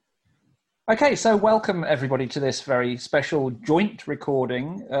Okay, so welcome everybody to this very special joint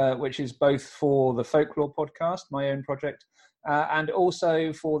recording, which is both for the Folklore podcast, my own project, and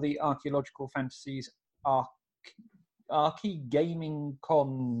also for the Archaeological Fantasies Archie Gaming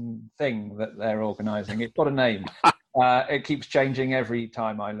Con thing that they're organising. It's got a name. It keeps changing every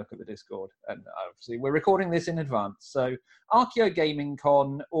time I look at the Discord, and obviously we're recording this in advance. So Archeo Gaming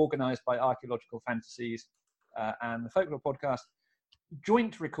Con, organised by Archaeological Fantasies and the Folklore podcast,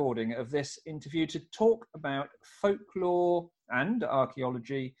 joint recording of this interview to talk about folklore and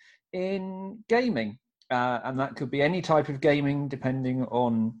archaeology in gaming. And that could be any type of gaming depending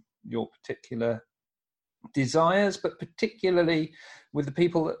on your particular desires, but particularly with the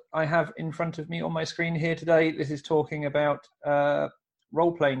people that I have in front of me on my screen here today, this is talking about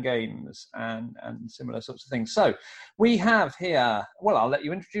role-playing games and similar sorts of things. So we have here, well, I'll let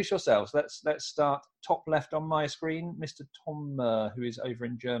you introduce yourselves. Let's start top left on my screen, Mr. Tom, who is over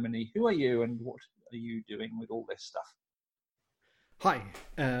in Germany. Who are you and what are you doing with all this stuff? Hi.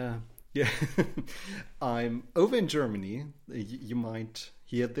 Yeah, I'm over in Germany. You might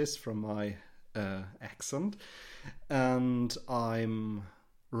hear this from my accent. And I'm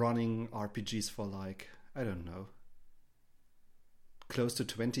running RPGs for I don't know, close to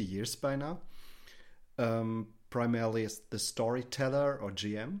 20 years by now. Primarily as the storyteller or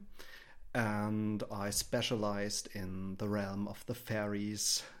GM. And I specialized in the realm of the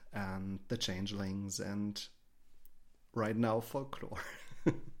fairies and the changelings and right now folklore.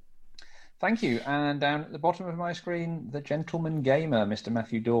 Thank you. And down at the bottom of my screen, the gentleman gamer, Mr.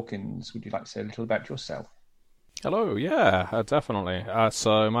 Matthew Dawkins. Would you like to say a little about yourself? Hello, yeah, definitely.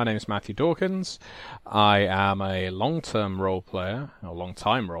 So my name is Matthew Dawkins. I am a long-time role player,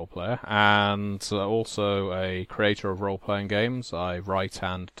 and also a creator of role-playing games. I write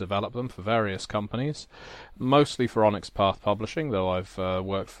and develop them for various companies, mostly for Onyx Path Publishing, though I've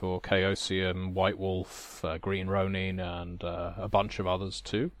worked for Chaosium, White Wolf, Green Ronin, and a bunch of others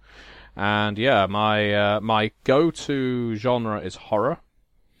too. And yeah, my go-to genre is horror.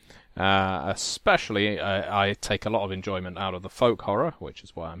 Especially, I take a lot of enjoyment out of the folk horror, which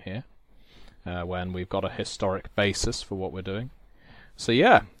is why I'm here, when we've got a historic basis for what we're doing. So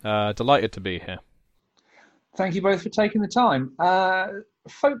yeah, delighted to be here. Thank you both for taking the time.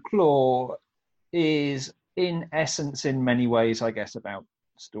 Folklore is, in essence, in many ways, I guess, about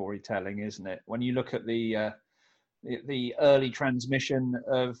storytelling, isn't it? When you look at the early transmission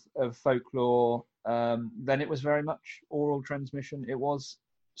of folklore, then it was very much oral transmission. It was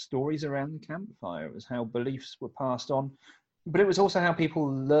stories around the campfire. It was how beliefs were passed on, but it was also how people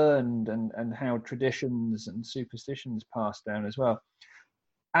learned and how traditions and superstitions passed down as well.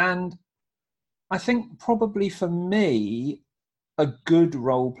 And I think probably for me, a good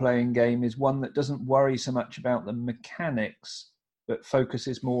role-playing game is one that doesn't worry so much about the mechanics, but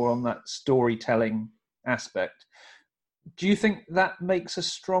focuses more on that storytelling aspect. Do you think that makes a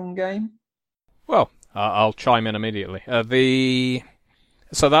strong game? Well, I'll chime in immediately.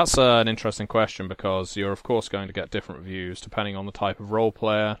 So that's an interesting question, because you're of course going to get different views depending on the type of role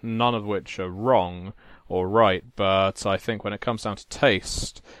player, none of which are wrong or right, but I think when it comes down to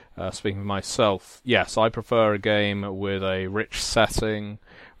taste, speaking for myself, yes, I prefer a game with a rich setting,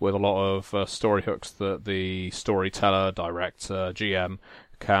 with a lot of story hooks that the storyteller, director, GM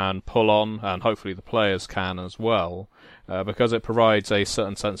can pull on, and hopefully the players can as well, because it provides a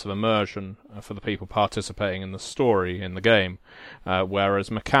certain sense of immersion for the people participating in the story in the game,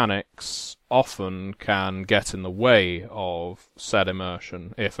 whereas mechanics often can get in the way of said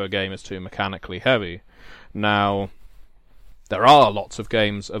immersion if a game is too mechanically heavy. Now, there are lots of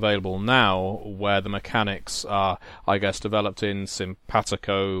games available now where the mechanics are, I guess, developed in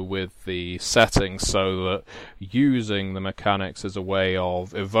simpatico with the setting, so that using the mechanics as a way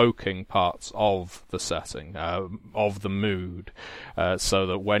of evoking parts of the setting, of the mood, so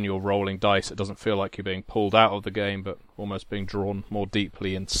that when you're rolling dice it doesn't feel like you're being pulled out of the game, but almost being drawn more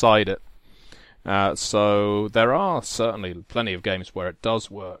deeply inside it. So there are certainly plenty of games where it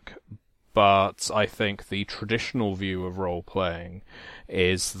does work, but I think the traditional view of role-playing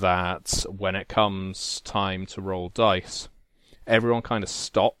is that when it comes time to roll dice, everyone kind of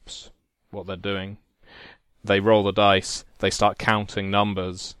stops what they're doing. They roll the dice, they start counting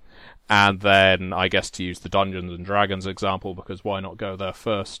numbers, and then, I guess to use the Dungeons and Dragons example, because why not go there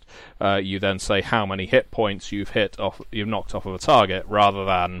first, you then say how many hit points you've knocked off of a target, rather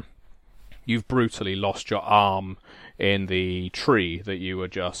than you've brutally lost your arm in the tree that you were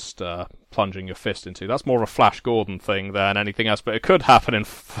just plunging your fist into. That's more of a Flash Gordon thing than anything else, but it could happen in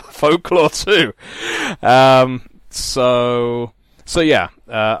folklore too. So yeah,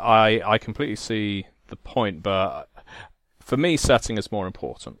 I completely see the point, but for me, setting is more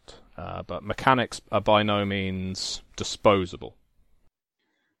important, but mechanics are by no means disposable.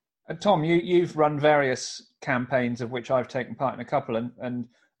 Tom, you've run various campaigns of which I've taken part in a couple, and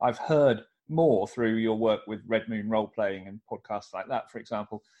I've heard more through your work with Red Moon role-playing and podcasts like that, for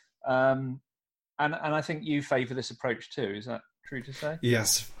example. And I think you favour this approach too. Is that true to say?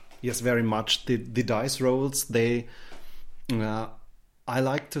 Yes, very much. The dice rolls, I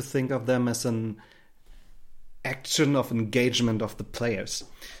like to think of them as an action of engagement of the players.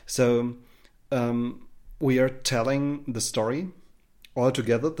 So we are telling the story all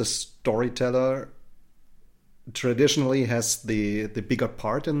together. The storyteller traditionally has the bigger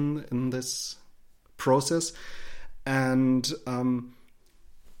part in this process, and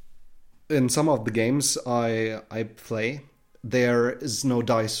in some of the games I play, there is no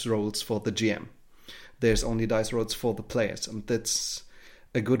dice rolls for the GM. There's only dice rolls for the players, and that's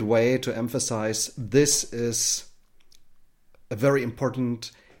a good way to emphasize this is a very important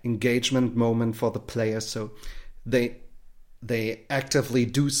engagement moment for the players. So they actively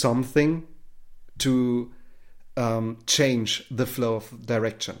do something to change the flow of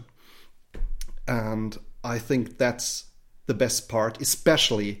direction. And I think that's the best part,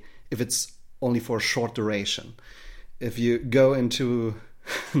 especially if it's only for a short duration. If you go into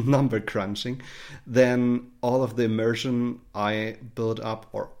number crunching, then all of the immersion I build up,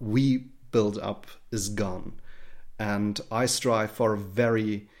 or we build up, is gone. And I strive for a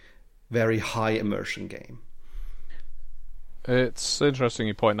very, very high immersion game. It's interesting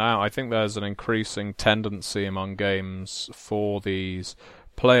you point out. I think there's an increasing tendency among games for these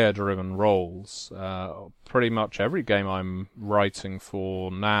player-driven roles. Pretty much every game I'm writing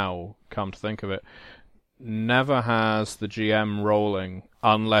for now, come to think of it, never has the GM rolling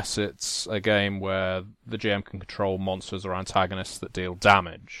unless it's a game where the GM can control monsters or antagonists that deal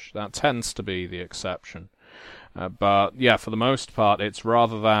damage. That tends to be the exception. But yeah, for the most part, it's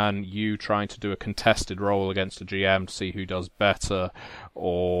rather than you trying to do a contested roll against a GM to see who does better,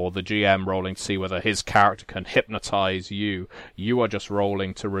 or the GM rolling to see whether his character can hypnotize you. You are just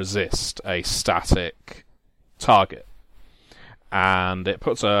rolling to resist a static target. And it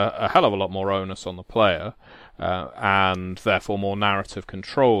puts a hell of a lot more onus on the player, and therefore more narrative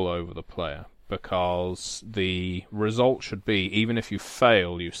control over the player, because the result should be, even if you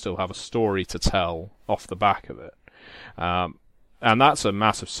fail, you still have a story to tell off the back of it. And that's a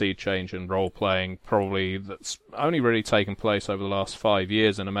massive sea change in role-playing, probably that's only really taken place over the last 5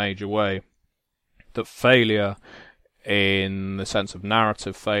 years in a major way. That failure, in the sense of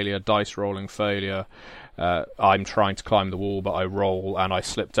narrative failure, dice rolling failure, I'm trying to climb the wall, but I roll and I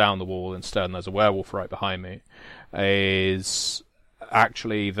slip down the wall instead, and there's a werewolf right behind me, is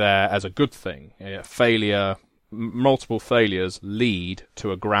actually there as a good thing. Failure, multiple failures lead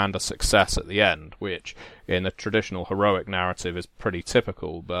to a grander success at the end, which in the traditional heroic narrative is pretty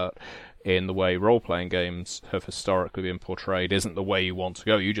typical, but in the way role-playing games have historically been portrayed isn't the way you want to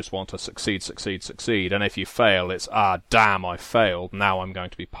go. You just want to succeed, and if you fail, it's, damn, I failed, now I'm going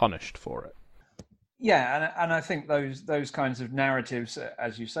to be punished for it. Yeah, and I think those kinds of narratives,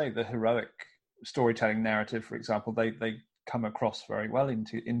 as you say, the heroic storytelling narrative, for example, they come across very well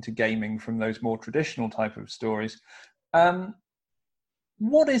into gaming from those more traditional type of stories.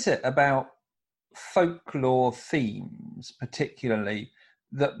 What is it about folklore themes, particularly,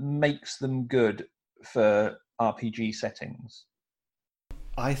 that makes them good for RPG settings?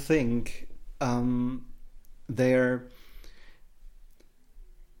 I think they're...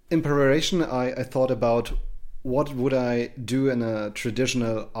 In preparation, I thought about what would I do in a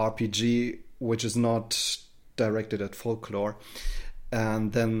traditional RPG which is not directed at folklore,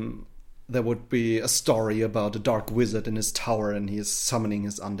 and then there would be a story about a dark wizard in his tower and he is summoning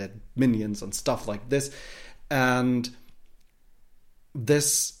his undead minions and stuff like this. And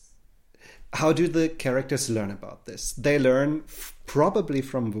this, how do the characters learn about this? They learn probably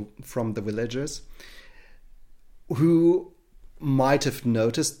from the villagers, who might have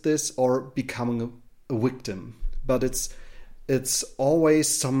noticed this or becoming a victim. But it's always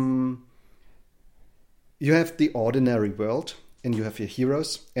some... You have the ordinary world, and you have your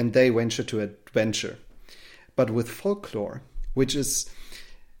heroes, and they venture to adventure. But with folklore, which is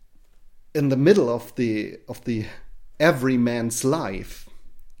in the middle of the everyman's life,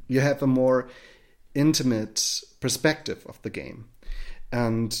 you have a more intimate perspective of the game.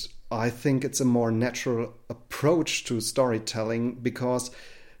 And I think it's a more natural approach to storytelling, because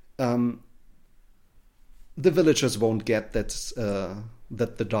the villagers won't get that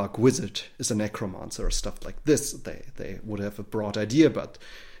the dark wizard is a necromancer or stuff like this. They would have a broad idea, but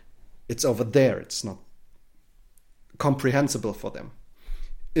it's over there. It's not comprehensible for them.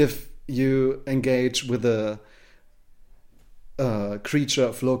 If you engage with a creature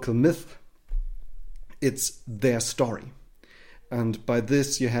of local myth. It's their story. And by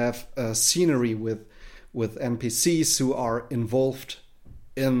this you have scenery with NPCs who are involved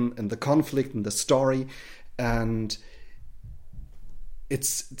in the conflict, in the story, and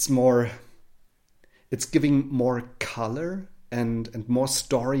it's giving more color and more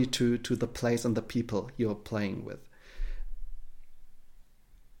story to the place and the people you're playing with.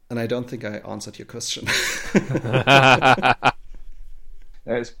 And I don't think I answered your question.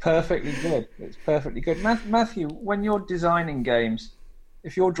 It's perfectly good. It's perfectly good. Matthew, when you're designing games,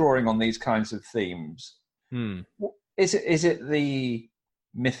 if you're drawing on these kinds of themes, is it the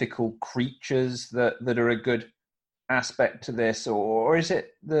mythical creatures that are a good aspect to this, or is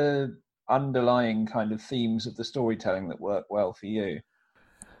it the underlying kind of themes of the storytelling that work well for you?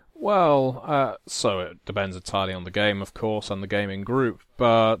 Well, so it depends entirely on the game, of course, and the gaming group,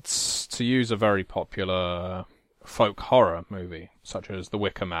 but to use a very popular folk horror movie, such as The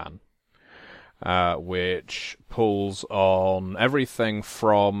Wicker Man, which pulls on everything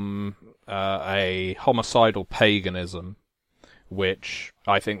from a homicidal paganism, which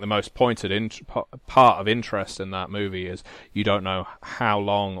I think the most pointed part of interest in that movie is you don't know how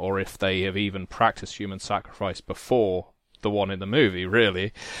long or if they have even practiced human sacrifice before the one in the movie,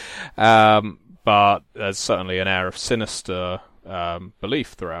 really. But there's certainly an air of sinister belief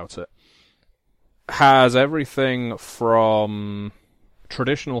throughout it. Has everything from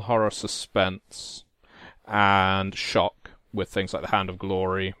traditional horror suspense and shock with things like The Hand of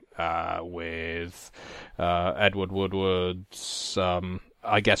Glory, with Edward Woodward's,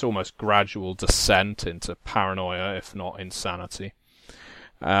 I guess, almost gradual descent into paranoia, if not insanity.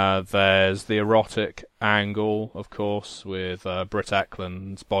 There's the erotic angle, of course, with Britt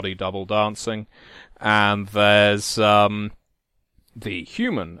Ekland's body double dancing, and there's the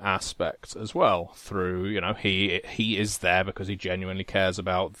human aspect as well. Through, he is there because he genuinely cares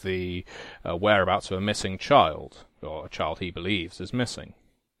about the whereabouts of a missing child, or a child he believes is missing.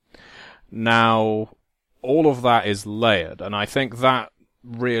 Now, all of that is layered, and I think that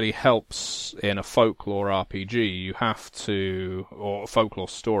really helps in a folklore RPG. You have to, or a folklore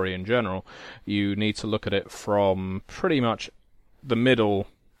story in general, you need to look at it from pretty much the middle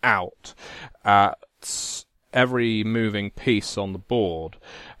out at every moving piece on the board.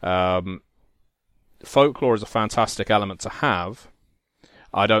 Folklore is a fantastic element to have.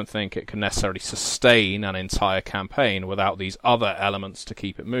 I don't think it can necessarily sustain an entire campaign without these other elements to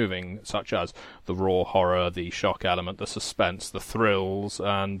keep it moving, such as the raw horror, the shock element, the suspense, the thrills,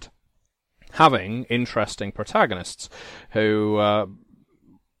 and having interesting protagonists who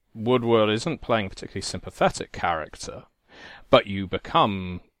Woodward isn't playing a particularly sympathetic character, but you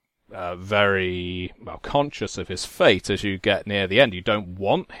become very conscious of his fate as you get near the end. You don't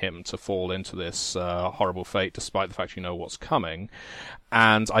want him to fall into this horrible fate, despite the fact you know what's coming.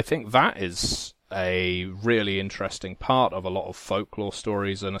 And I think that is a really interesting part of a lot of folklore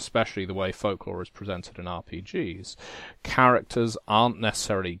stories, and especially the way folklore is presented in RPGs. Characters aren't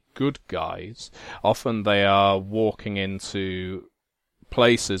necessarily good guys. Often they are walking into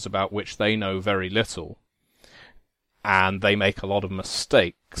places about which they know very little, and they make a lot of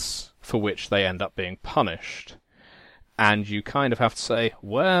mistakes for which they end up being punished. And you kind of have to say,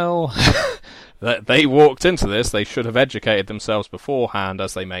 well, that they walked into this, they should have educated themselves beforehand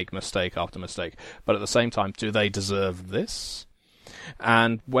as they make mistake after mistake. But at the same time, do they deserve this?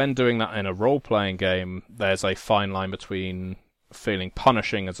 And when doing that in a role-playing game, there's a fine line between feeling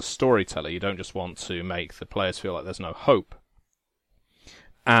punishing as a storyteller. You don't just want to make the players feel like there's no hope,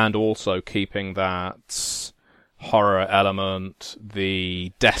 and also keeping that horror element,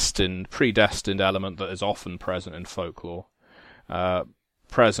 the predestined element that is often present in folklore,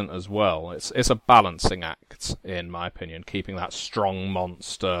 present as well. It's a balancing act, in my opinion, keeping that strong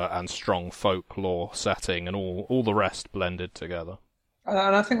monster and strong folklore setting and all the rest blended together.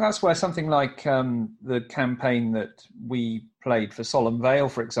 And I think that's where something like the campaign that we played for Solemn Veil,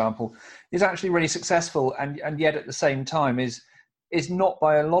 for example, is actually really successful, and yet at the same time is not,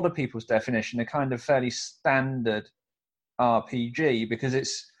 by a lot of people's definition, a kind of fairly standard RPG, because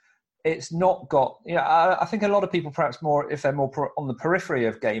it's not got, I think a lot of people, perhaps more, if they're more on the periphery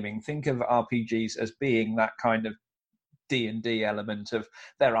of gaming, think of RPGs as being that kind of D&D element of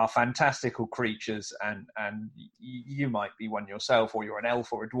there are fantastical creatures, and you might be one yourself, or you're an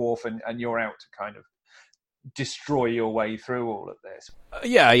elf or a dwarf, and you're out to kind of destroy your way through all of this.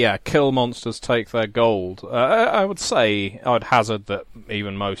 Yeah, kill monsters, take their gold. I would hazard that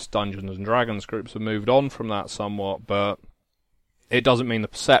even most Dungeons and Dragons groups have moved on from that somewhat, but it doesn't mean the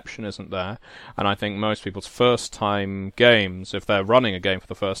perception isn't there. And I think most people's first-time games, if they're running a game for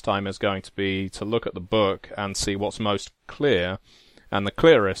the first time, is going to be to look at the book and see what's most clear. And the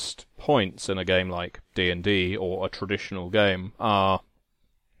clearest points in a game like D&D or a traditional game are,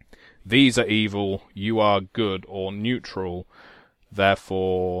 these are evil, you are good or neutral,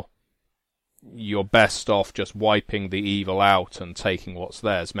 therefore you're best off just wiping the evil out and taking what's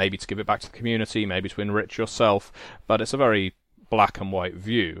theirs, maybe to give it back to the community, maybe to enrich yourself, but it's a very black and white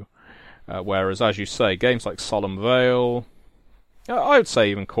view. Whereas, as you say, games like Solemn Veil, I would say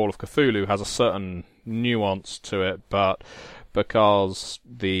even Call of Cthulhu has a certain nuance to it, but because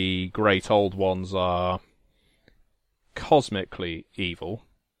the great old ones are cosmically evil,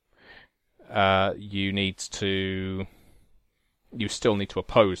 you still need to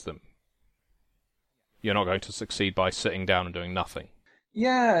oppose them. You're not going to succeed by sitting down and doing nothing.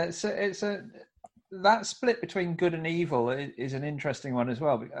 Yeah, that split between good and evil is an interesting one as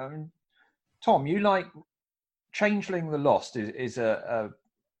well. Tom, you like Changeling the Lost is a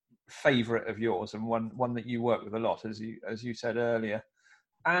favourite of yours, and one that you work with a lot, as you said earlier.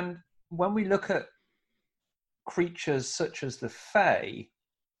 And when we look at creatures such as the Fae,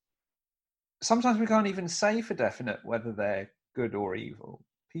 sometimes we can't even say for definite whether they're good or evil.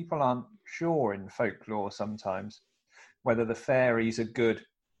 People aren't sure in folklore sometimes whether the fairies are good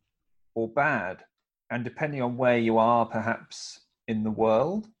or bad. And depending on where you are, perhaps in the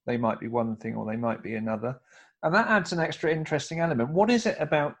world, they might be one thing or they might be another. And that adds an extra interesting element. What is it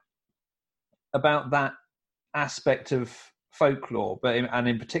about that aspect of folklore, and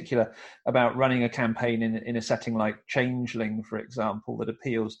in particular about running a campaign in a setting like Changeling, for example, that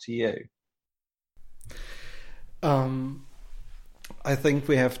appeals to you? I think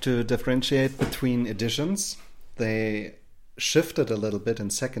we have to differentiate between editions. They shifted a little bit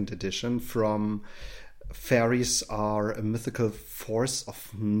in second edition from fairies are a mythical force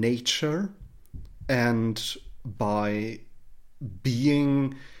of nature, and by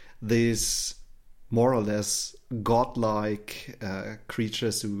being these more or less godlike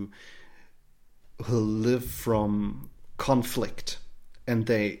creatures who live from conflict, and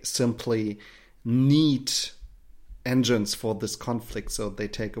they simply need engines for this conflict, so they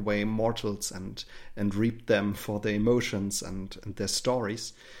take away mortals and reap them for their emotions and their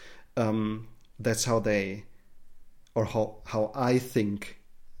stories. That's how they, or how I think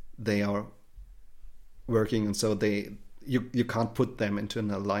they are working, and so you can't put them into an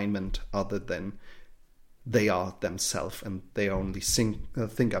alignment other than they are themselves, and they only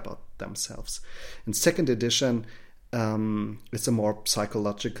think about themselves. In second edition, it's a more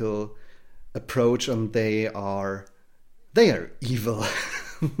psychological approach, and they are evil.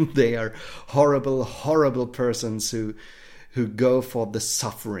 They are horrible persons who go for the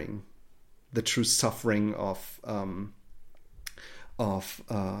suffering, the true suffering of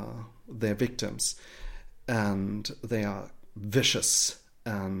their victims, and they are vicious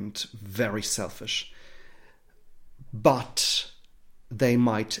and very selfish. But they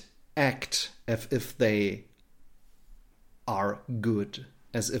might act as if they are good,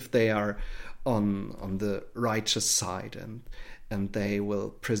 as if they are on the righteous side, and they will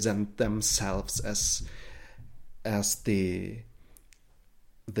present themselves as the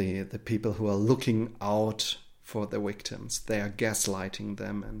people who are looking out for the victims. They are gaslighting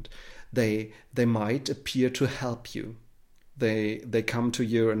them, and they might appear to help you. They come to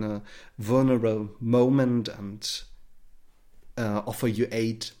you in a vulnerable moment and offer you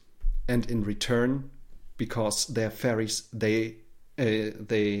aid, and in return, because they're fairies, they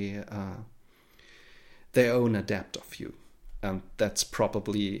own a debt of you, and that's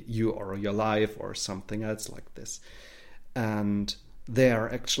probably you or your life or something else like this. And there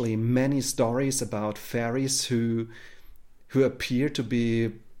are actually many stories about fairies who appear to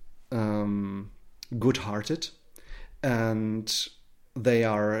be good-hearted, and they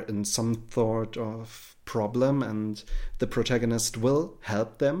are in some sort of problem, and the protagonist will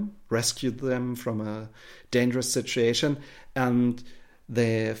help them, rescue them from a dangerous situation, and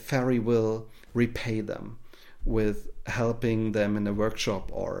the fairy will repay them with helping them in a workshop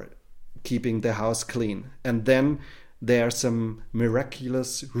or keeping the house clean. And then there are some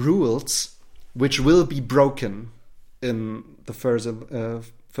miraculous rules which will be broken in the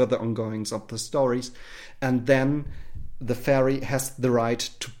further ongoings of the stories, and then the fairy has the right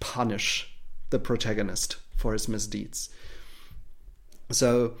to punish the protagonist for his misdeeds.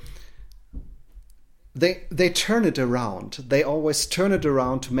 So they turn it around. They always turn it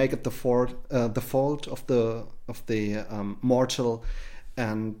around to make it the fault of the mortal,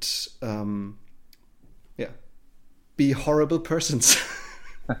 and be horrible persons.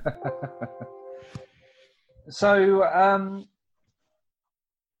 So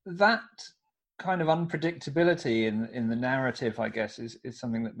that kind of unpredictability in the narrative, I guess, is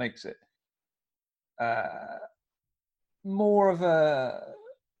something that makes it more of a.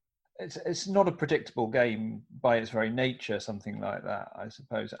 It's not a predictable game by its very nature, something like that, I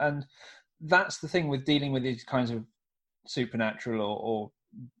suppose. And that's the thing with dealing with these kinds of supernatural or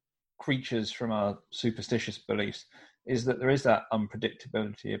creatures from our superstitious beliefs, is that there is that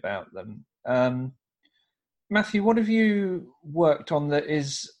unpredictability about them. Matthew, what have you worked on that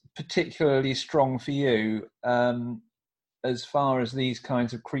is particularly strong for you as far as these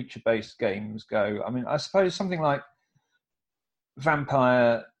kinds of creature-based games go? I mean, I suppose something like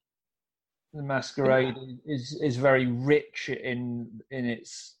Vampire the Masquerade is very rich in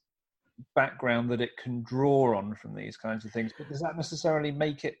its background that it can draw on from these kinds of things, but does that necessarily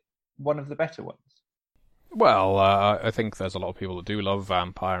make it one of the better ones? Well, I think there's a lot of people that do love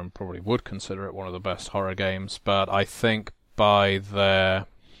Vampire and probably would consider it one of the best horror games, but I think by their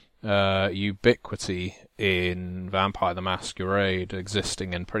ubiquity in Vampire the Masquerade,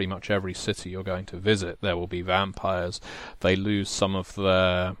 existing in pretty much every city you're going to visit, there will be vampires. They lose some of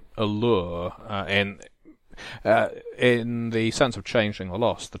their allure in the sense of Changeling the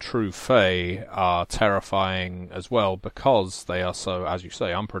Lost. The true Fae are terrifying as well because they are so, as you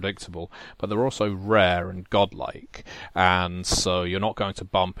say, unpredictable, but they're also rare and godlike, and so you're not going to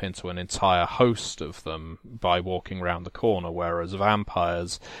bump into an entire host of them by walking around the corner, whereas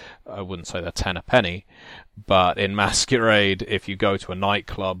vampires, I wouldn't say they're 10 a penny, but in Masquerade, if you go to a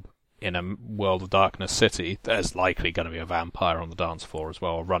nightclub in a World of Darkness city, there's likely going to be a vampire on the dance floor as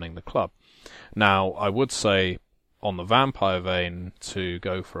well, running the club. Now, I would say, on the vampire vein, to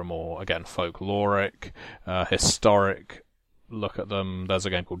go for a more, again, folkloric, historic look at them. There's a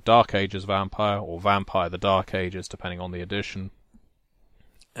game called Dark Ages Vampire, or Vampire the Dark Ages, depending on the edition.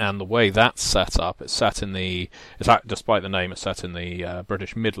 And the way that's set up, despite the name, it's set in the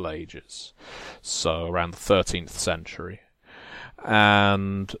British Middle Ages, so around the 13th century.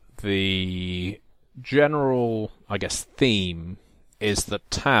 And the general, I guess, theme is that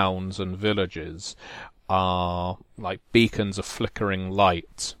towns and villages are like beacons of flickering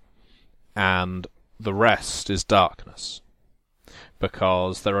light, and the rest is darkness.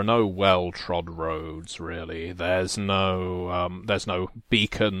 Because there are no well-trod roads, really. There's no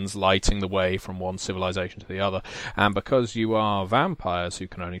beacons lighting the way from one civilization to the other. And because you are vampires who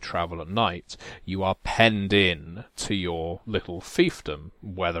can only travel at night, you are penned in to your little fiefdom,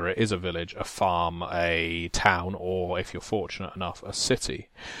 whether it is a village, a farm, a town, or, if you're fortunate enough, a city.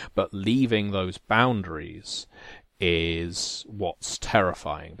 But leaving those boundaries is what's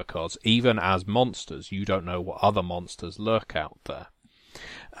terrifying, because even as monsters, you don't know what other monsters lurk out there.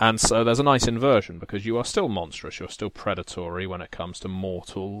 And so there's a nice inversion, because you are still monstrous, you're still predatory when it comes to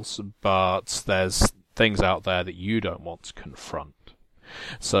mortals, but there's things out there that you don't want to confront.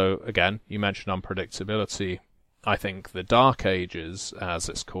 So, again, you mentioned unpredictability. I think the Dark Ages, as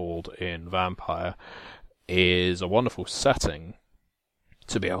it's called in Vampire, is a wonderful setting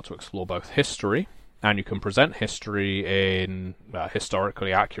to be able to explore both history, and you can present history in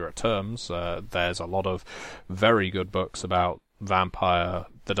historically accurate terms. There's a lot of very good books about Vampire,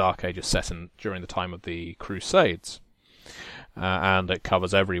 the Dark Ages, set during the time of the Crusades. And it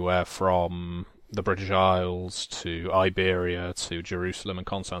covers everywhere from the British Isles to Iberia to Jerusalem and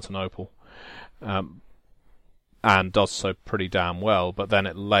Constantinople. And does so pretty damn well, but then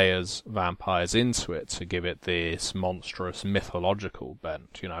it layers vampires into it to give it this monstrous mythological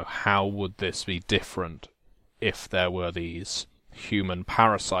bent. You know, how would this be different if there were these human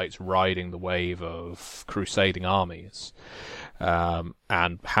parasites riding the wave of crusading armies?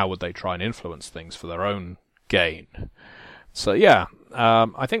 And how would they try and influence things for their own gain? So yeah,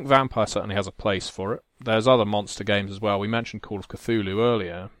 I think Vampire certainly has a place for it. There's other monster games as well. We mentioned Call of Cthulhu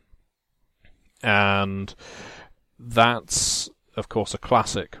earlier, and that's, of course, a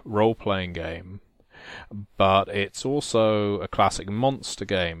classic role-playing game, but it's also a classic monster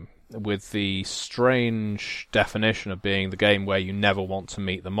game, with the strange definition of being the game where you never want to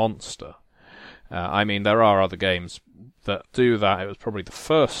meet the monster. I mean, there are other games that do that. It was probably the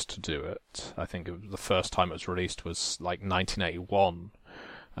first to do it. I think the first time it was released was like 1981,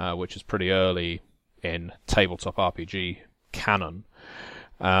 which is pretty early in tabletop RPG canon.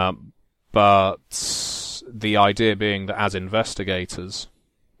 But the idea being that as investigators,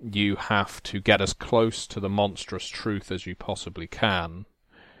 you have to get as close to the monstrous truth as you possibly can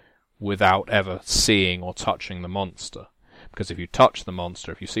without ever seeing or touching the monster. Because if you touch the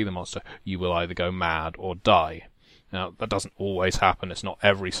monster, if you see the monster, you will either go mad or die. Now, that doesn't always happen. It's not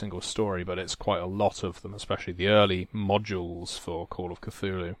every single story, but it's quite a lot of them, especially the early modules for Call of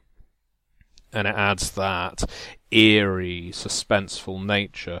Cthulhu. and it adds that eerie, suspenseful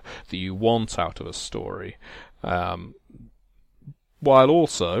nature that you want out of a story, while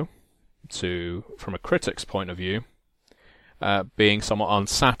also, from a critic's point of view, being somewhat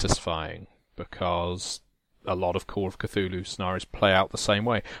unsatisfying, because a lot of Call of Cthulhu scenarios play out the same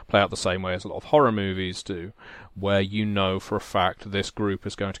way as a lot of horror movies do, where you know for a fact this group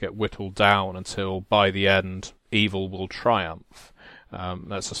is going to get whittled down until by the end evil will triumph.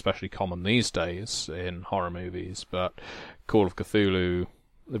 That's especially common these days in horror movies, but Call of Cthulhu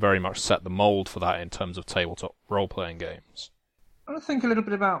very much set the mould for that in terms of tabletop role-playing games. I want to think a little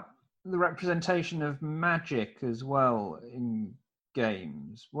bit about the representation of magic as well in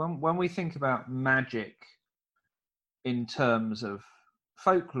games. When we think about magic in terms of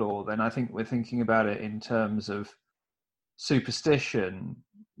folklore, then I think we're thinking about it in terms of superstition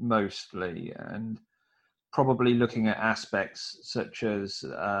mostly, and probably looking at aspects such as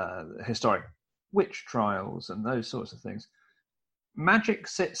historic witch trials and those sorts of things. Magic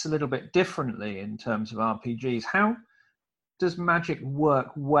sits a little bit differently in terms of RPGs. How does magic work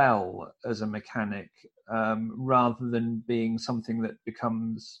well as a mechanic, rather than being something that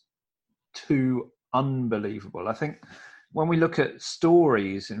becomes too unbelievable? I think when we look at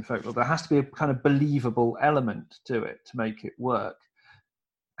stories in folklore, there has to be a kind of believable element to it to make it work.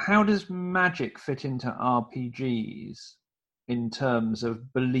 How does magic fit into RPGs in terms of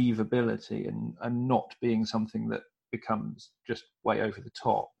believability and not being something that becomes just way over the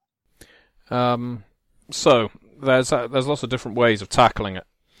top? So there's lots of different ways of tackling it,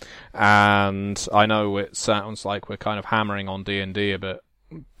 and I know it sounds like we're kind of hammering on D&D a bit,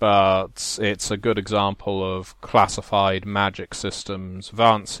 but it's a good example of classified magic systems,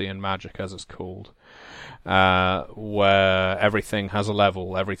 Vancian magic as it's called, where everything has a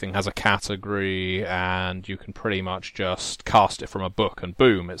level, everything has a category, and you can pretty much just cast it from a book and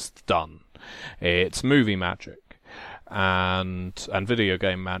boom, it's done. It's movie magic and video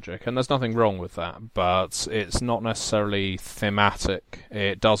game magic, and there's nothing wrong with that, but it's not necessarily thematic.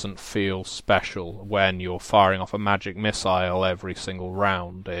 It doesn't feel special when you're firing off a magic missile every single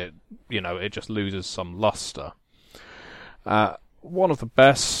round. It just loses some luster. One of the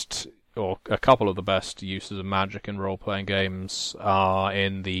best, or a couple of the best uses of magic in role-playing games are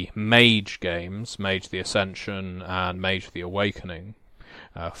in the mage games, Mage the Ascension and Mage the Awakening,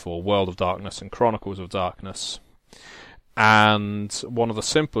 for World of Darkness and Chronicles of Darkness. And one of the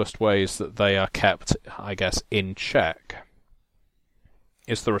simplest ways that they are kept, I guess, in check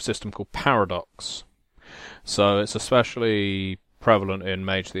is through a system called Paradox. So it's especially prevalent in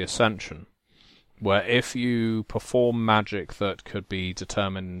Mage the Ascension, where if you perform magic that could be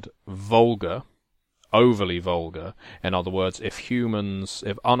determined vulgar, overly vulgar, in other words, if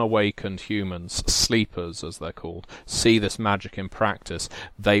unawakened humans, sleepers as they're called, see this magic in practice,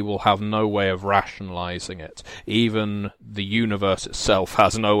 they will have no way of rationalizing it. Even the universe itself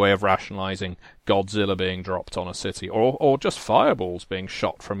has no way of rationalizing Godzilla being dropped on a city, or just fireballs being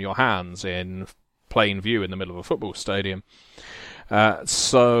shot from your hands in plain view in the middle of a football stadium.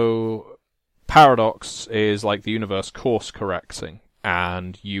 So Paradox is like the universe course correcting,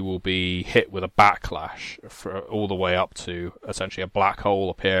 and you will be hit with a backlash for all the way up to essentially a black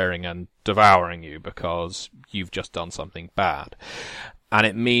hole appearing and devouring you because you've just done something bad. And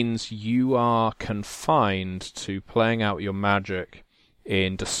it means you are confined to playing out your magic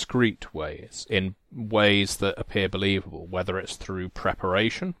in discrete ways, in ways that appear believable, whether it's through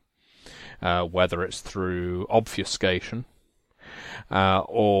preparation, whether it's through obfuscation,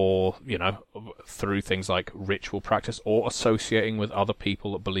 or through things like ritual practice, or associating with other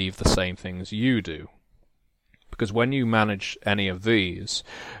people that believe the same things you do. Because when you manage any of these,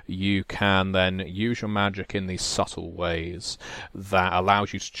 you can then use your magic in these subtle ways that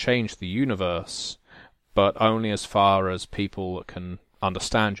allows you to change the universe, but only as far as people that can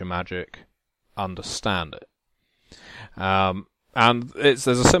understand your magic understand it. And there's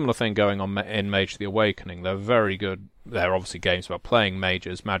a similar thing going on in Mage the Awakening. They're very good. They're obviously games about playing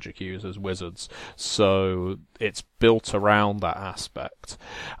mages, magic users, wizards, so it's built around that aspect.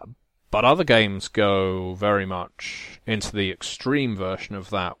 But other games go very much into the extreme version of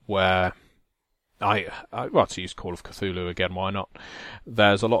that, where to use Call of Cthulhu again, why not?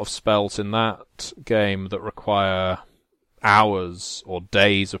 There's a lot of spells in that game that require hours or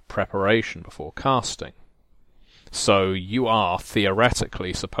days of preparation before casting. So you are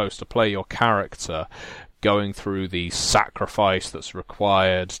theoretically supposed to play your character going through the sacrifice that's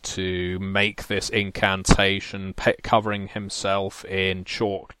required to make this incantation, covering himself in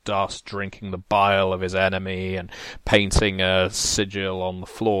chalk dust, drinking the bile of his enemy, and painting a sigil on the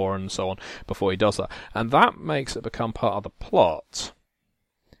floor and so on before he does that. And that makes it become part of the plot.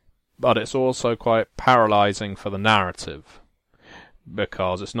 but it's also quite paralysing for the narrative,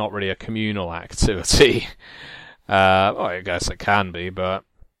 because it's not really a communal activity. Well, I guess it can be, but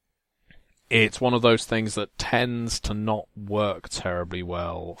it's one of those things that tends to not work terribly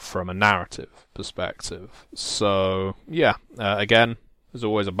well from a narrative perspective. So, yeah, again, there's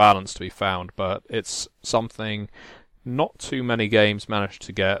always a balance to be found, but it's something not too many games manage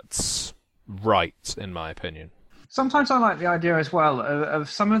to get right, in my opinion. Sometimes I like the idea as well of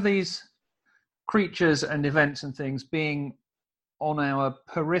some of these creatures and events and things being on our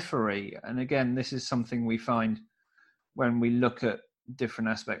periphery. And again, this is something we find when we look at different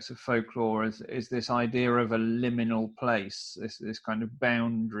aspects of folklore, is this idea of a liminal place, this kind of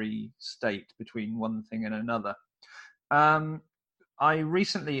boundary state between one thing and another. I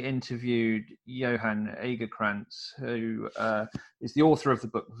recently interviewed Johan Egerkrantz, who is the author of the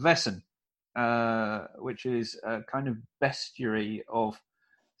book Wesen, which is a kind of bestiary of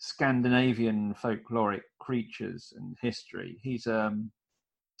Scandinavian folkloric creatures and history. He's an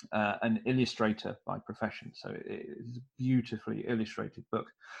illustrator by profession, so it's a beautifully illustrated book,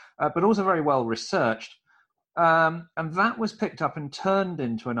 but also very well researched. And that was picked up and turned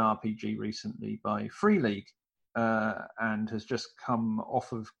into an RPG recently by Free League, and has just come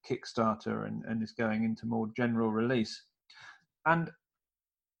off of Kickstarter and is going into more general release. And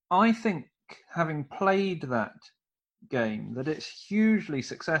I think, having played that game, that it's hugely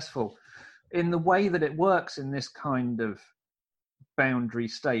successful in the way that it works in this kind of boundary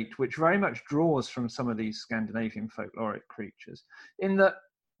state, which very much draws from some of these Scandinavian folkloric creatures, in that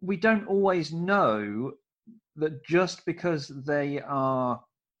we don't always know that just because they are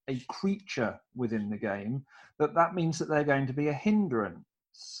a creature within the game, that means that they're going to be a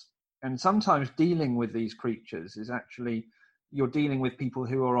hindrance. And sometimes dealing with these creatures is actually, you're dealing with people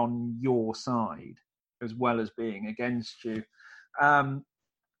who are on your side as well as being against you.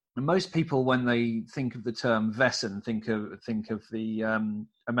 And most people, when they think of the term Wesen, think of the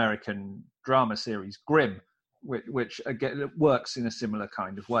American drama series Grimm, which again works in a similar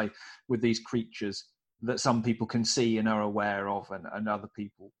kind of way with these creatures that some people can see and are aware of, and other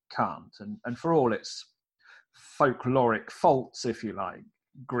people can't. And for all its folkloric faults, if you like,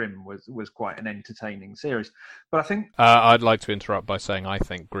 Grimm was quite an entertaining series. But I think I'd like to interrupt by saying I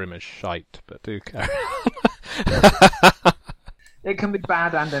think Grimm is shite, but do carry on. It can be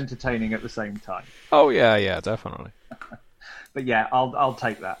bad and entertaining at the same time. Oh yeah, definitely. But yeah, I'll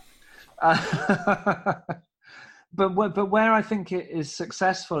take that. But where I think it is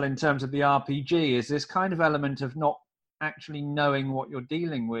successful in terms of the RPG is this kind of element of not actually knowing what you're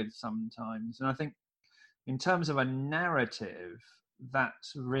dealing with sometimes. And I think in terms of a narrative,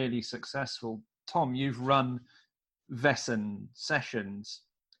 that's really successful. Tom, you've run Wesen sessions.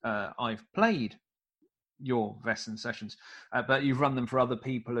 I've played your Wesen sessions, but you've run them for other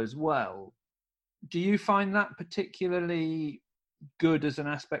people as well. Do you find that particularly good as an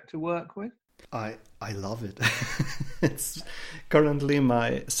aspect to work with? I love it. It's currently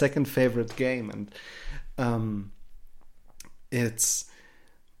my second favorite game, and it's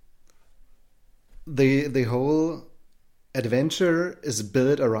the whole adventure is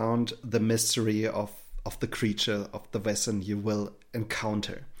built around the mystery of the creature, of the Wesen you will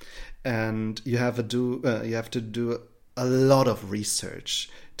encounter, and you have to do a lot of research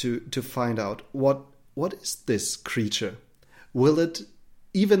to find out what is this creature. Will it,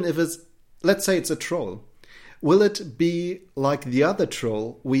 even if it's, let's say it's a troll, will it be like the other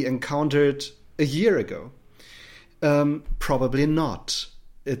troll we encountered a year ago? Probably not.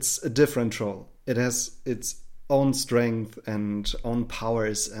 It's a different troll. It has its own strength and own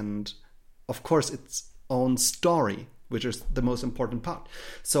powers, and of course its own story, which is the most important part.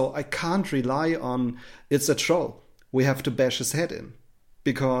 So I can't rely on it's a troll, we have to bash his head in,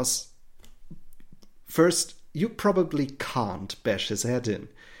 because first, you probably can't bash his head in.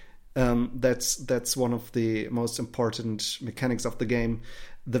 That's one of the most important mechanics of the game.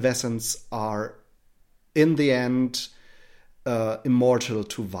 The Wesens are, in the end, immortal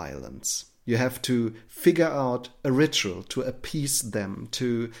to violence. You have to figure out a ritual to appease them,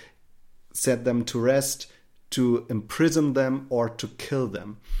 to set them to rest, to imprison them, or to kill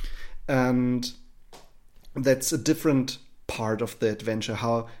them. And that's a different part of the adventure.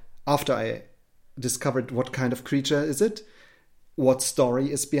 How, after I discovered what kind of creature is it, what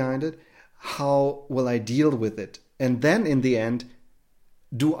story is behind it, how will I deal with it, and then in the end,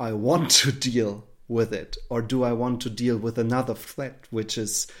 do I want to deal with it, or do I want to deal with another threat which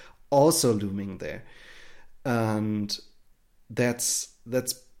is also looming there? And that's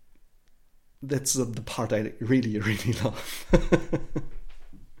the part I really love.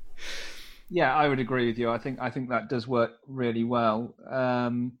 Yeah, I would agree with you. I think that does work really well.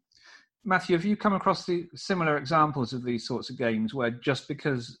 Matthew, have you come across the similar examples of these sorts of games where just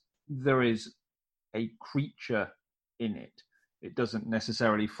because there is a creature in it, it doesn't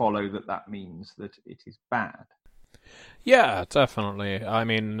necessarily follow that that means that it is bad? Yeah, definitely. I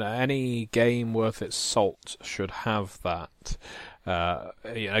mean, any game worth its salt should have that.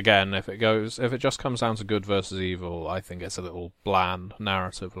 Again, if it just comes down to good versus evil, I think it's a little bland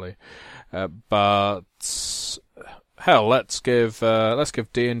narratively. But hell, let's give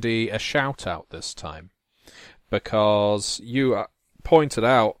D&D a shout out this time, because you pointed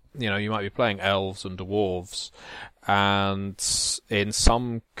out, you might be playing elves and dwarves, and in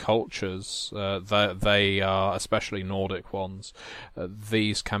some cultures, they are, especially Nordic ones,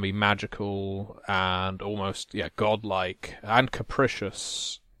 these can be magical and almost godlike and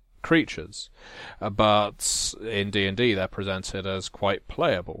capricious creatures, but in D&D they're presented as quite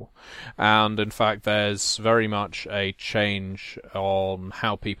playable, and in fact there's very much a change on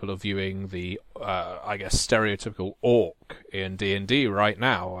how people are viewing the stereotypical orc in D&D right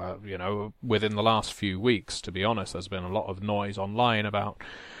now. Within the last few weeks, to be honest, there's been a lot of noise online about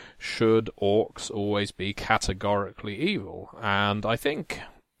should orcs always be categorically evil, and I think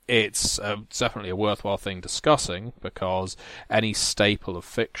it's definitely a worthwhile thing discussing, because any staple of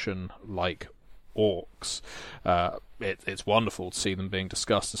fiction like orcs, it's wonderful to see them being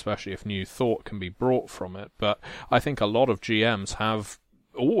discussed, especially if new thought can be brought from it. But I think a lot of GMs have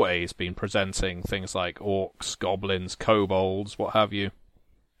always been presenting things like orcs, goblins, kobolds, what have you,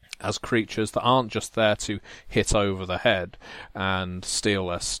 as creatures that aren't just there to hit over the head and steal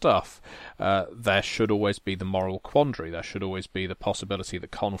their stuff. There should always be the moral quandary. There should always be the possibility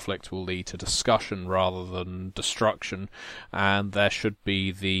that conflict will lead to discussion rather than destruction. And there should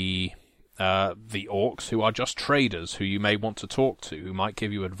be the orcs who are just traders who you may want to talk to, who might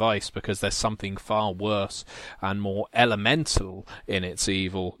give you advice because there's something far worse and more elemental in its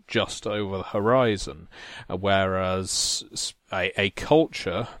evil just over the horizon. Whereas a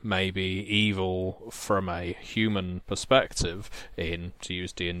culture may be evil from a human perspective, to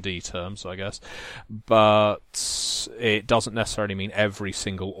use D&D terms, I guess, but it doesn't necessarily mean every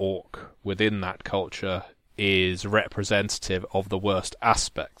single orc within that culture is representative of the worst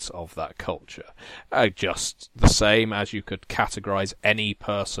aspects of that culture. Just the same as you could categorize any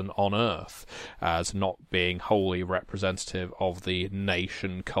person on Earth as not being wholly representative of the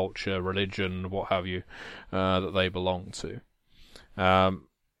nation, culture, religion, what have you, that they belong to.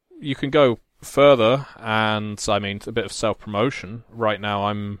 You can go further, and I mean, a bit of self-promotion. Right now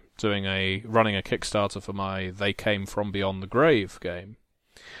I'm running a Kickstarter for my They Came From Beyond the Grave game.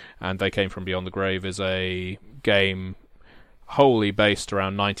 And They Came From Beyond the Grave is a game wholly based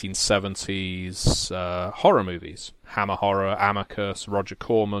around 1970s horror movies. Hammer Horror, Amicus, Roger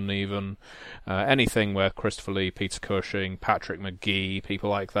Corman even. Anything where Christopher Lee, Peter Cushing, Patrick McGee, people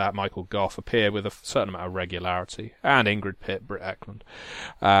like that, Michael Gough appear with a certain amount of regularity. And Ingrid Pitt, Britt Eklund.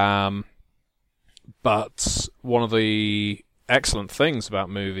 But one of the excellent things about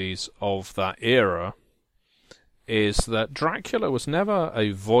movies of that era is that Dracula was never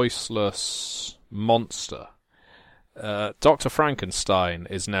a voiceless monster. Dr. Frankenstein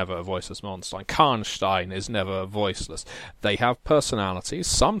is never a voiceless monster. Karnstein is never voiceless. They have personalities.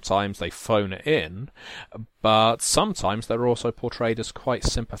 Sometimes they phone it in, but sometimes they're also portrayed as quite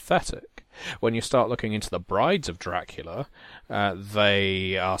sympathetic. When you start looking into the brides of Dracula,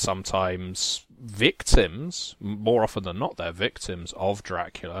 they are sometimes victims. More often than not, they're victims of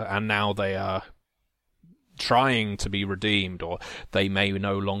Dracula, and now they are trying to be redeemed, or they may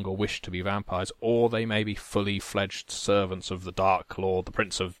no longer wish to be vampires, or they may be fully fledged servants of the Dark Lord, the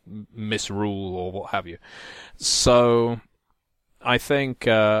Prince of Misrule, or what have you. So I think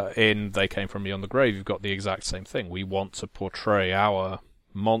in They Came From Beyond the Grave, you've got the exact same thing. We want to portray our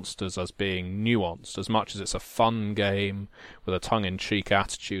monsters as being nuanced. As much as it's a fun game with a tongue-in-cheek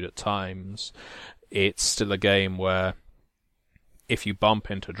attitude at times, it's still a game where if you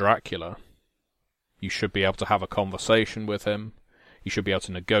bump into Dracula, you should be able to have a conversation with him, you should be able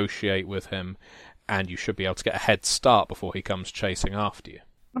to negotiate with him, and you should be able to get a head start before he comes chasing after you.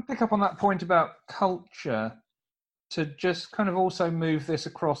 I'll pick up on that point about culture to just kind of also move this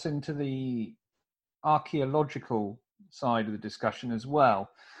across into the archaeological side of the discussion as well,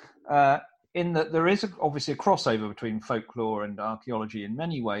 in that there is obviously a crossover between folklore and archaeology in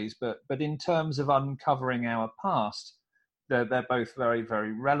many ways, but in terms of uncovering our past, they're both very,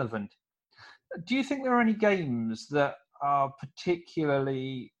 very relevant. Do you think there are any games that are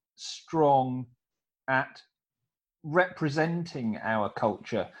particularly strong at representing our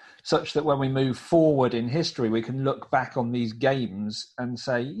culture, such that when we move forward in history, we can look back on these games and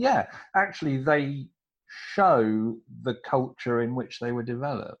say, yeah, actually they show the culture in which they were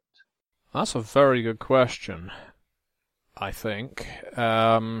developed? That's a very good question, I think.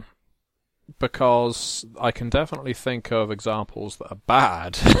 Because I can definitely think of examples that are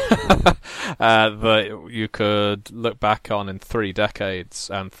bad that you could look back on in 3 decades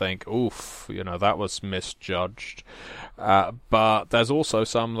and think, oof, that was misjudged. But there's also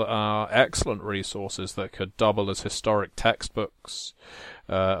some that are excellent resources that could double as historic textbooks,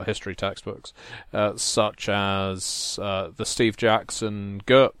 history textbooks, such as the Steve Jackson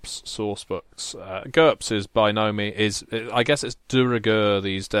GURPS source books. GURPS is by no means I guess it's de rigueur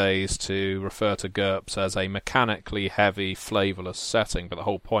these days to refer to GURPS as a mechanically heavy, flavourless setting, but the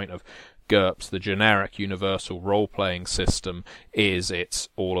whole point of GURPS, the generic universal role-playing system, is it's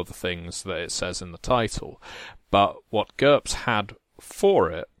all of the things that it says in the title. But what GURPS had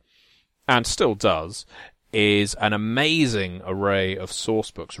for it, and still does, is an amazing array of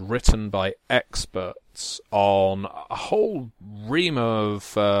sourcebooks written by experts on a whole ream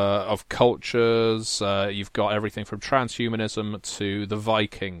of cultures. You've got everything from transhumanism to the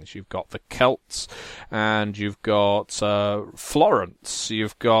Vikings. You've got the Celts, and you've got Florence.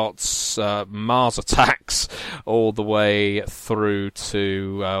 You've got Mars attacks, all the way through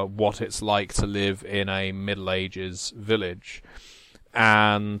to what it's like to live in a Middle Ages village.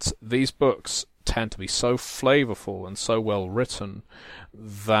 And these books tend to be so flavorful and so well written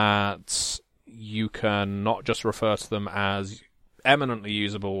that you can not just refer to them as eminently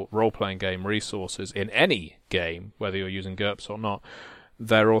usable role-playing game resources in any game, whether you're using GURPS or not.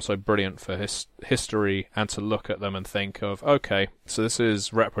 They're also brilliant for history, and to look at them and think of, okay, so this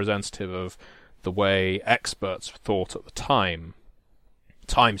is representative of the way experts thought at the time.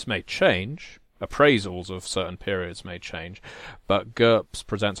 Times may change, appraisals of certain periods may change, but GURPS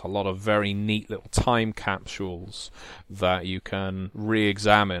presents a lot of very neat little time capsules that you can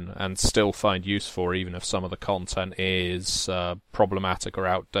re-examine and still find use for, even if some of the content is problematic or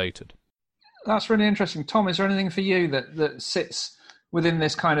outdated. That's really interesting. Tom, is there anything for you that sits within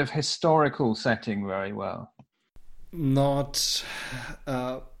this kind of historical setting very well? Not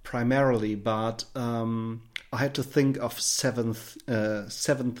primarily, but I had to think of Seventh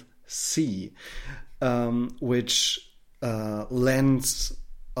Sea, which lends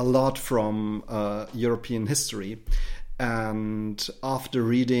a lot from European history. And after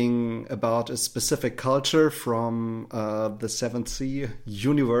reading about a specific culture from the Seventh Sea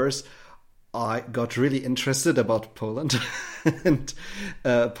universe, I got really interested about Poland and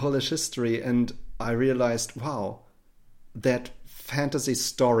Polish history. And I realized, wow, that fantasy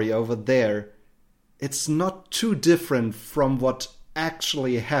story over there, it's not too different from what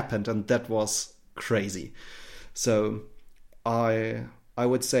actually happened, and that was crazy. So I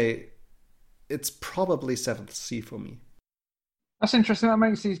would say it's probably Seventh Sea for me. That's interesting. That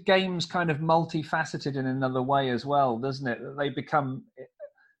makes these games kind of multifaceted in another way as well, doesn't it? That they become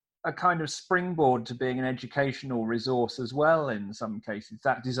a kind of springboard to being an educational resource as well in some cases.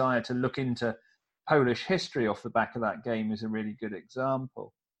 That desire to look into Polish history off the back of that game is a really good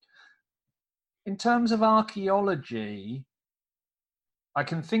example. In terms of archaeology, I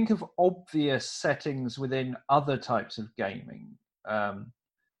can think of obvious settings within other types of gaming. The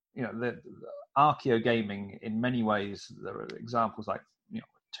archeo gaming, in many ways, there are examples like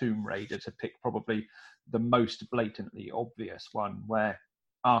Tomb Raider, to pick probably the most blatantly obvious one, where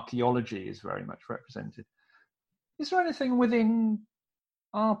archaeology is very much represented. Is there anything within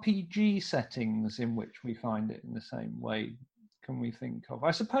RPG settings in which we find it in the same way? Can we think of?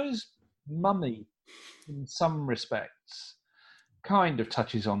 I suppose Mummy, in some respects, kind of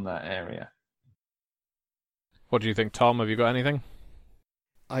touches on that area. What do you think, Tom? Have you got anything?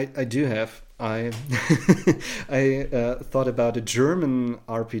 I do have. I thought about a German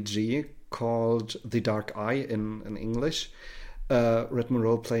RPG called The Dark Eye in English. Redmond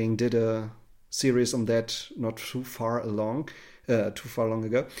Role Playing did a series on that not too far long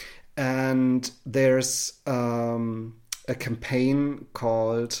ago, and there's a campaign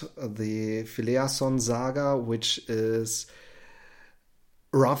called the Phileason Saga, which is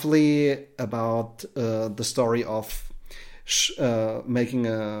roughly about the story of making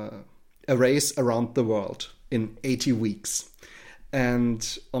a race around the world in 80 weeks.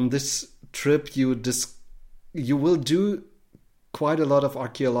 And on this trip, you will do quite a lot of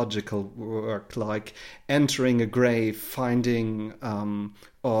archaeological work, like entering a grave, finding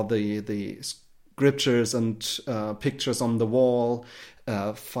all the scriptures and pictures on the wall,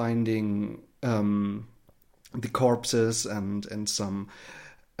 finding the corpses and some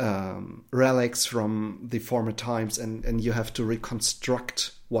relics from the former times, and you have to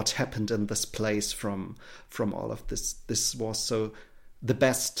reconstruct what happened in this place from all of this. This was so the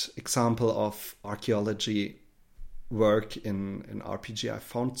best example of archaeology work in RPG I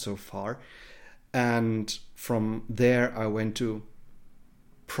found so far. And from there I went to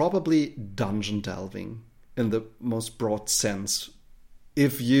probably dungeon delving in the most broad sense.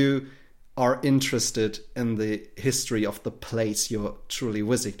 If you are interested in the history of the place you're truly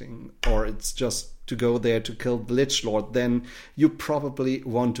visiting, or it's just to go there to kill the Lich Lord, then you probably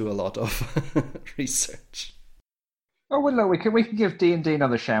won't do a lot of research. Oh, well, look, we can give D&D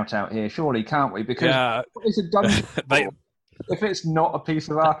another shout out here, surely, can't we? Because it's a dungeon if it's not a piece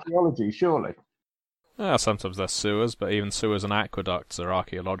of archaeology, surely. Sometimes they're sewers, but even sewers and aqueducts are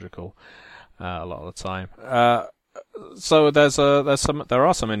archaeological a lot of the time. So there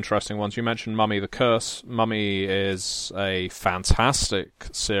are some interesting ones. You mentioned Mummy the Curse. Mummy is a fantastic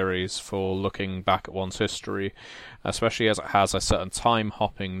series for looking back at one's history, especially as it has a certain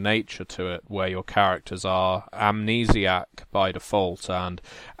time-hopping nature to it, where your characters are amnesiac by default, and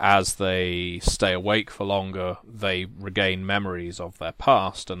as they stay awake for longer, they regain memories of their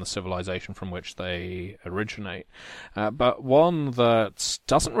past and the civilization from which they originate. But one that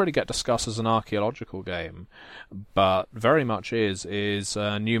doesn't really get discussed as an archaeological game, but very much is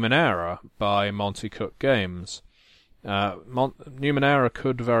Numenera by Monty Cook Games. Numenera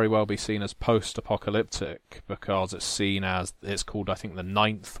could very well be seen as post-apocalyptic because it's called, I think, the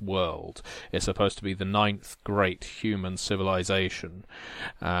Ninth World. It's supposed to be the ninth great human civilization,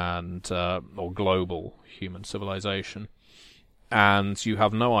 and or global human civilization. And you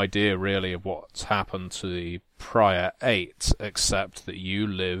have no idea really of what's happened to the prior 8, except that you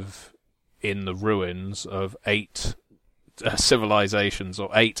live in the ruins of 8 civilizations or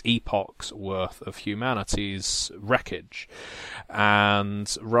 8 epochs worth of humanity's wreckage.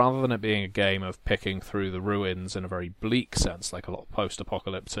 And rather than it being a game of picking through the ruins in a very bleak sense, like a lot of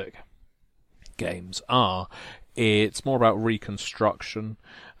post-apocalyptic games are, it's more about reconstruction,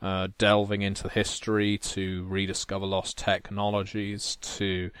 delving into history to rediscover lost technologies,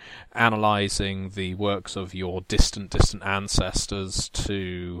 to analysing the works of your distant ancestors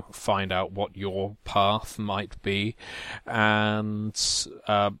to find out what your path might be. And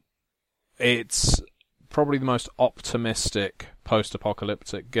it's probably the most optimistic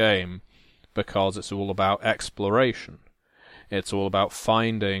post-apocalyptic game because it's all about exploration. It's all about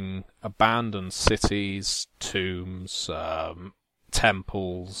finding abandoned cities, tombs,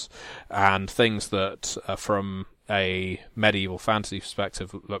 temples, and things that, from a medieval fantasy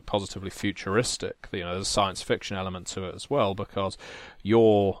perspective, look positively futuristic. You know, there's a science fiction element to it as well, because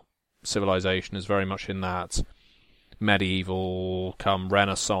your civilization is very much in that medieval come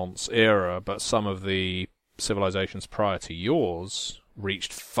Renaissance era, but some of the civilizations prior to yours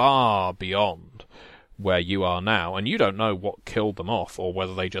reached far beyond where you are now, and you don't know what killed them off, or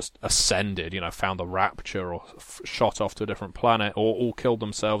whether they just ascended, found the rapture, or shot off to a different planet, or all killed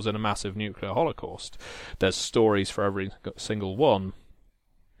themselves in a massive nuclear holocaust. There's stories for every single one,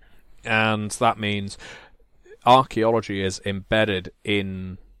 and that means archaeology is embedded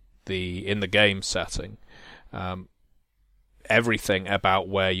in the game setting. Everything about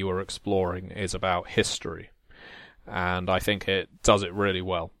where you are exploring is about history, and I think it does it really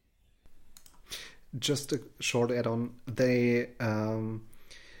well. Just a short add-on. They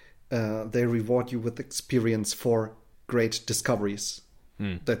reward you with experience for great discoveries.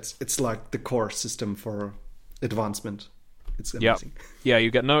 It's like the core system for advancement. It's amazing. Yeah,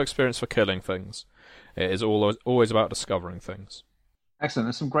 you get no experience for killing things. It is always about discovering things. Excellent.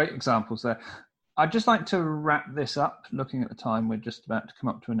 There's some great examples there. I'd just like to wrap this up, looking at the time. We're just about to come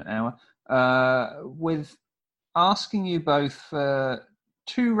up to an hour, with asking you both for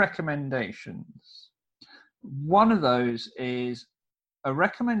 2 recommendations. One of those is a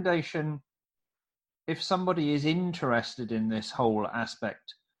recommendation if somebody is interested in this whole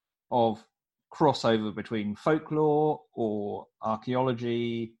aspect of crossover between folklore or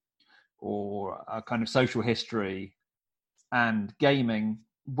archaeology or a kind of social history and gaming,